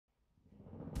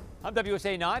I'm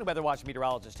WUSA9 Weather Watch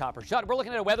meteorologist Topper Shutt. We're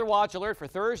looking at a weather watch alert for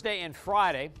Thursday and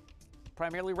Friday.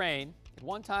 Primarily rain. At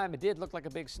one time, it did look like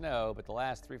a big snow, but the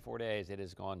last 3-4 days, it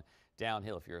has gone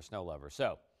downhill if you're a snow lover.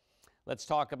 So let's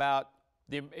talk about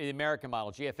the American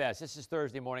model, GFS. This is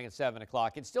Thursday morning at 7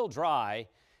 o'clock. It's still dry,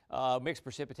 mixed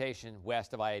precipitation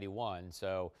west of I-81.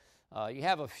 So you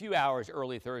have a few hours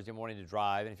early Thursday morning to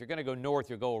drive. And if you're going to go north,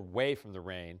 you'll go away from the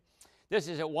rain. This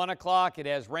is at 1 o'clock. It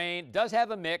has rain. It does have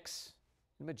a mix.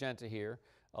 Magenta here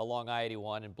along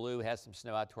I-81, and blue has some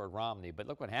snow out toward Romney. But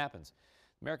look what happens.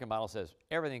 American model says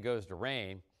everything goes to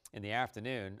rain in the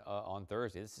afternoon on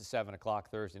Thursday. This is 7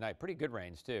 o'clock Thursday night. Pretty good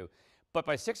rains, too. But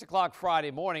by 6 o'clock Friday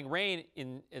morning, rain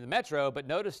in the metro, but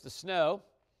notice the snow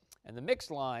and the mixed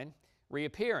line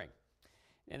reappearing.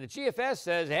 And the GFS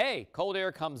says, hey, cold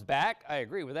air comes back. I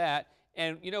agree with that.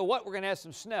 And you know what? We're going to have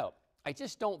some snow. I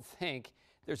just don't think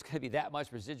there's going to be that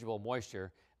much residual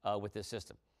moisture with this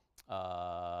system.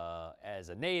 As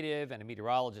a native and a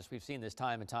meteorologist, we've seen this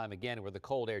time and time again where the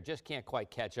cold air just can't quite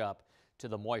catch up to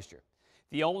the moisture.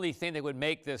 The only thing that would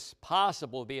make this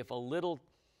possible would be if a little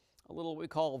what we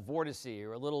call vortice,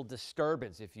 or a little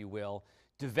disturbance, if you will,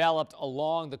 developed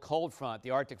along the cold front, the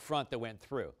Arctic front that went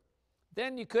through.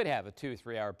 Then you could have a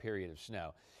 2-3 hour period of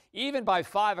snow. Even by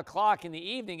 5 o'clock in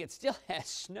the evening, it still has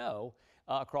snow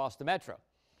across the metro.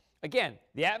 Again,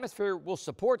 the atmosphere will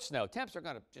support snow. Temps are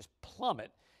going to just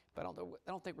plummet. But I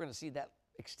don't think we're going to see that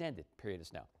extended period of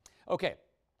snow. Okay,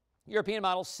 European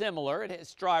model similar.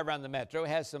 It's dry around the metro. It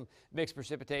has some mixed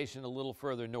precipitation a little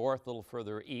further north, a little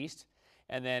further east,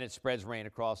 and then it spreads rain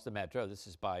across the metro. This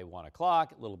is by 1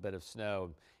 o'clock, a little bit of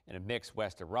snow and a mix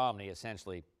west of Romney,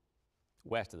 essentially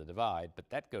west of the divide, but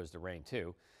that goes to rain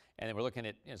too. And then we're looking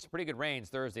at some pretty good rains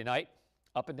Thursday night,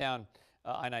 up and down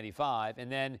I-95, and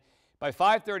then by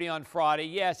 5:30 on Friday,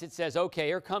 yes, it says, okay,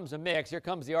 here comes a mix. Here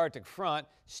comes the Arctic front.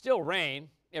 Still rain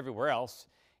everywhere else.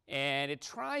 And it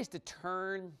tries to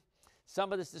turn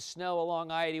some of this to snow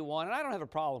along I-81. And I don't have a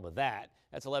problem with that.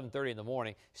 That's 11:30 in the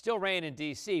morning. Still rain in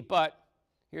D.C., but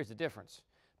here's the difference.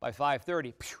 By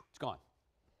 5:30, it's gone.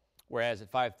 Whereas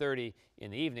at 5:30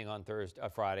 in the evening on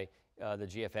Friday, the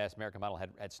GFS American model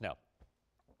had snow.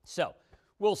 So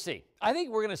we'll see. I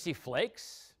think we're going to see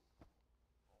flakes.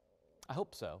 I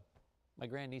hope so. My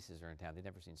grandnieces are in town. They've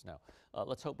never seen snow.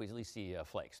 Let's hope we at least see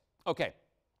flakes. Okay,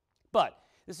 but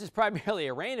this is primarily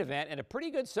a rain event and a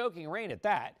pretty good soaking rain at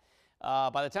that.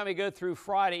 By the time we go through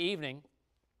Friday evening,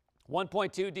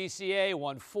 1.2 DCA,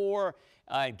 1.4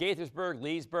 in Gaithersburg,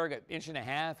 Leesburg, 1.5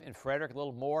 inches in Frederick, a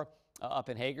little more up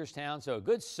in Hagerstown. So a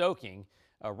good soaking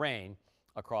rain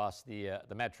across the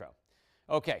metro.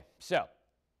 Okay, so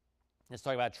let's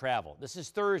talk about travel. This is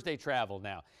Thursday travel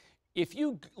now. If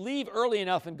you leave early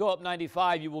enough and go up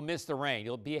 95, you will miss the rain.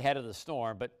 You'll be ahead of the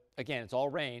storm. But again, it's all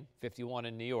rain, 51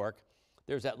 in New York.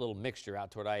 There's that little mixture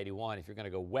out toward I-81. If you're going to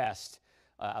go west,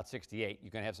 out 68, you're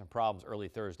going to have some problems early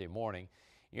Thursday morning.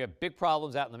 You have big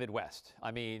problems out in the Midwest.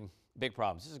 I mean, big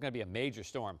problems. This is going to be a major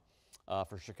storm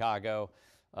for Chicago.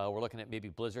 We're looking at maybe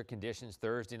blizzard conditions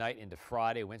Thursday night into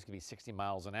Friday. Winds could be 60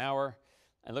 miles an hour.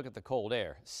 And look at the cold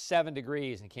air, 7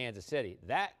 degrees in Kansas City.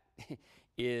 That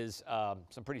is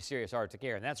some pretty serious Arctic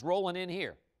air, and that's rolling in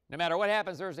here. No matter what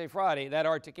happens Thursday, Friday, that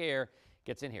Arctic air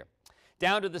gets in here.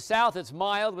 Down to the south, it's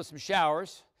mild with some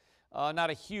showers.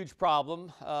 Not a huge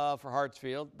problem for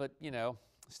Hartsfield, but, you know,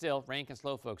 still, rain can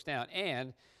slow folks down.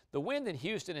 And the wind in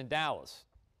Houston and Dallas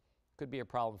could be a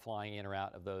problem flying in or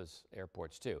out of those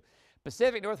airports, too.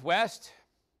 Pacific Northwest,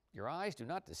 your eyes do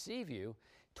not deceive you.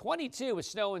 22 with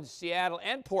snow in Seattle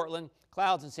and Portland,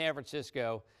 clouds in San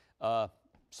Francisco,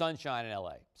 sunshine in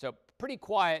LA. So pretty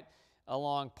quiet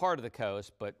along part of the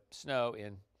coast, but snow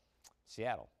in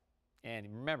Seattle. And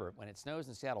remember, when it snows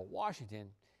in Seattle, Washington,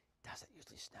 doesn't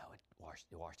usually snow in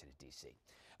Washington, D.C.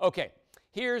 Okay,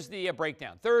 here's the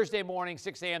breakdown. Thursday morning,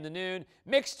 6 a.m. to noon.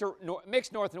 Mixed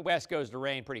north and west goes to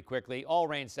rain pretty quickly. All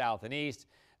rain south and east.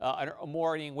 A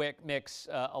morning mix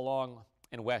along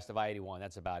and west of I-81.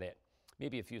 That's about it.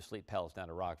 Maybe a few sleet pelts down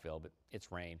to Rockville, but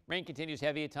it's rain. Rain continues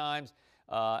heavy at times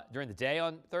during the day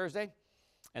on Thursday,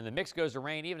 and the mix goes to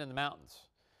rain even in the mountains.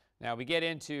 Now we get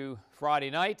into Friday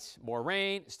night, more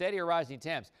rain, steadier rising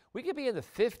temps. We could be in the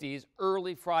 50s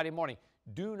early Friday morning.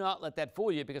 Do not let that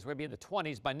fool you because we're going to be in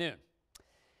the 20s by noon.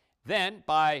 Then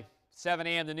by 7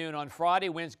 a.m. to noon on Friday,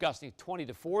 winds gusting 20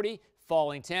 to 40,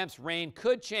 falling temps. Rain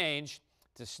could change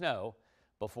to snow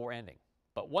before ending.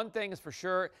 But one thing is for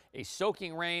sure, a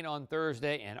soaking rain on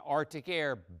Thursday and Arctic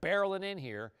air barreling in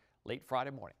here late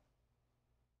Friday morning.